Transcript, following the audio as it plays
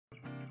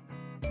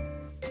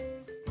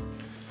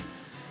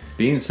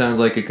Beans sounds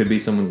like it could be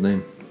someone's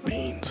name.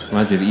 Beans.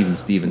 Reminds me of Even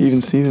Stevens.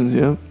 Even Stevens,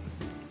 yeah.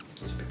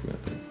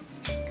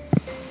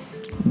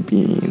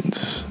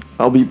 Beans.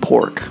 I'll be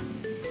pork.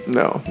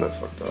 No, that's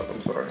fucked up.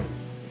 I'm sorry.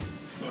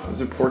 Is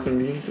it pork and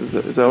beans? Is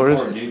that what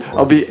it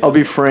is? I'll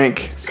be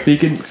Frank.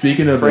 Speaking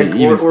of Frank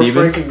Even or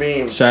Stevens, Frank and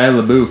Beans.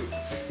 Shia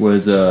LaBeouf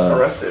was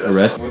Arrested.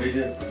 arrested. What did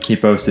he do? He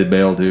posted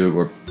bail due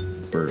or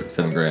for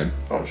 $7,000.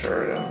 I'm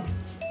sure, yeah.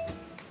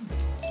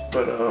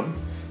 But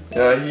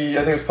yeah, I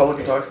think it was public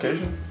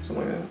intoxication,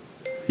 something like that.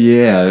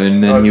 Yeah,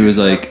 and then Oh, he so- was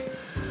like,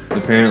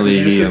 apparently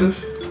Did you he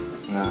see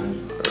this? No.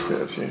 Okay,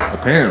 let's see.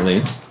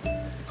 apparently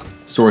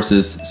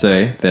sources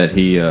say that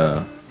he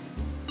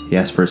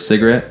asked for a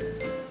cigarette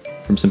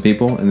from some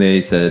people, and they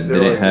said they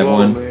didn't have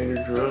one. Man,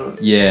 you're drunk.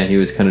 Yeah, and he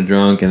was kind of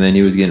drunk, and then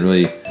he was getting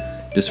really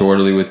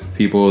disorderly with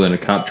people. Then a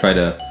cop tried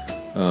to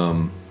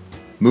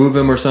move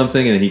him or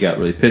something, and he got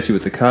really pissy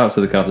with the cop.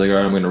 So the cop's like, "All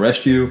right, I'm going to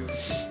arrest you."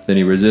 Then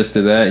he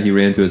resisted that. He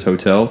ran to his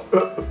hotel,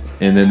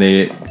 and then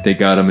they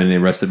got him and they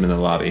arrested him in the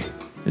lobby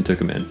and took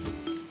him in.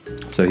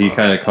 So he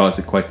kind of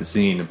caused quite the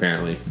scene,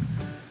 apparently.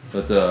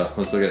 Let's look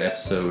at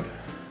episode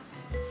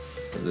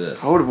of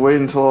this. I would have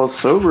waited until I was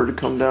sober to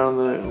come down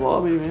the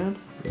lobby, man.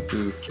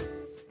 Oof.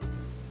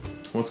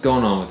 What's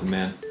going on with him,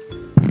 man?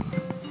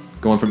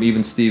 Going from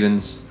Even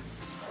Stevens.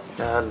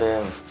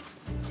 Goddamn.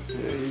 Yeah,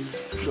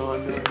 he's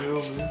gone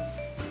downhill, man.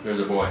 There's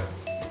a boy.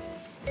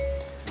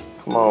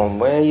 Come on,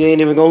 man. You ain't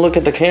even gonna look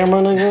at the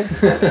camera,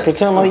 nigga?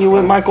 Pretend like you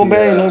with Michael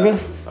Bay, nigga.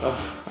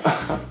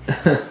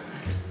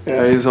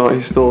 Yeah,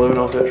 he's still living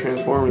off that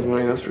Transformers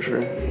money, that's for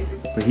sure.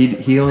 But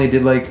he only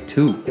did like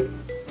 2.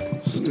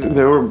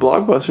 They were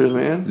blockbusters,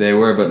 man. They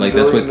were, but like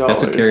that's what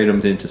 $1 carried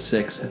them into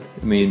 6.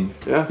 I mean,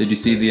 Yeah. did you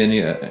see the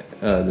The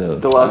I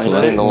last ain't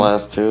one. seen the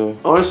last 2.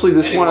 Honestly,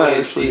 this one I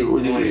actually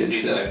would be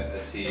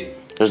interested.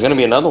 There's gonna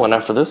be another one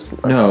after this.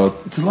 No,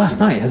 it's the last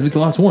night. It has to be the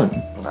last one.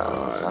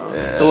 No, it's not.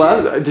 The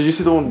last, did you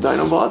see the one with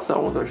Dinobots?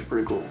 That one's actually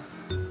pretty cool.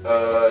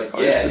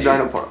 It's the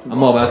Dino part.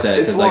 I'm all about that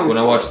It's because like long when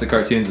I as- watched the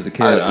cartoons as a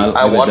kid,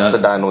 I watched the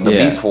Dino, the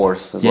Yeah. Beast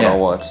Wars is what Yeah. I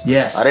watched.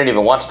 Yes. I didn't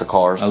even watch the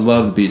Cars. I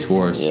love the Beast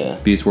Wars. Yeah.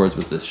 Beast Wars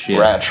was the shit.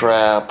 Rat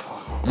Trap.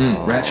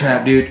 Rat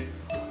Trap, dude.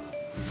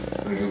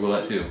 I'm gonna Google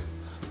that too.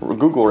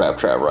 Google Rat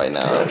Trap right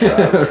now. Rat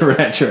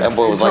Trap. That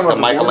boy was You like talking the about the board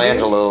game?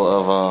 Michelangelo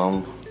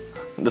of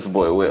this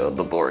boy Will,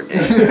 the board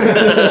game.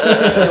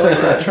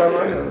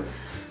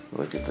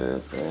 Look at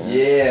this, man.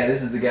 Yeah,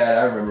 this is the guy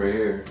I remember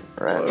here.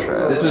 Rat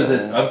Trap. This was his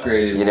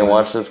upgraded. You didn't one.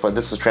 watch this, but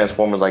this was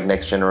Transformers like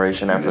Next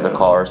Generation after the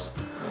Cars.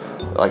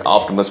 Like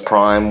Optimus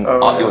Prime.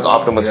 Oh, It was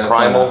Optimus Yeah,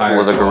 Primal, higher who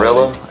was a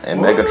gorilla, quality.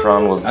 and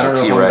Megatron was I don't the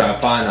know if I'm gonna T-Rex.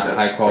 find a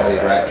high quality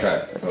Rat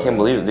Trap. I can't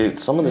believe it, dude.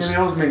 Some of Yeah, this, they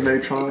always make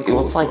Megatron. it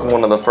was like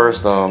one of the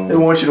first. They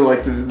want you to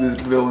like the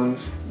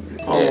villains.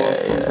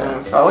 Almost Yeah, yeah.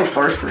 sometimes. I like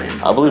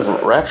Starscream. I believe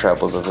Rat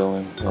Trap was a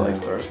villain. I like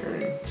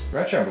Starscream.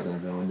 Rat Trap wasn't a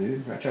villain,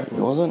 dude. Rat Trap It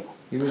wasn't?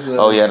 He was.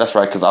 Oh yeah, that's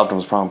right. Because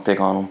Optimus Prime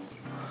pick on him.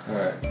 All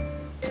right.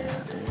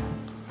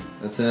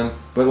 That's him.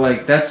 But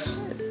like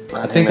that's.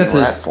 I Not think him that's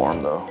in his. rat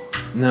form though.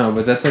 No,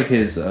 but that's like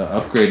his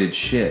upgraded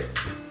shit.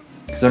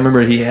 Because I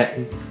remember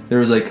there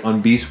was like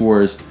on Beast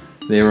Wars,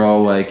 they were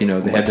all like, you know,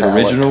 they had the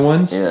Metallic. original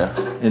ones, Yeah.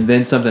 and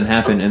then something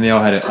happened, and they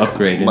all had to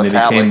upgrade, and they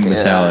became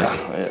metallic.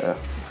 Yeah.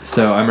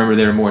 So I remember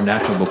they were more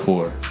natural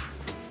before.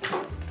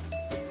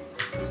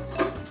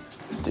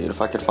 Dude,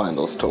 if I could find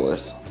those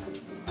toys.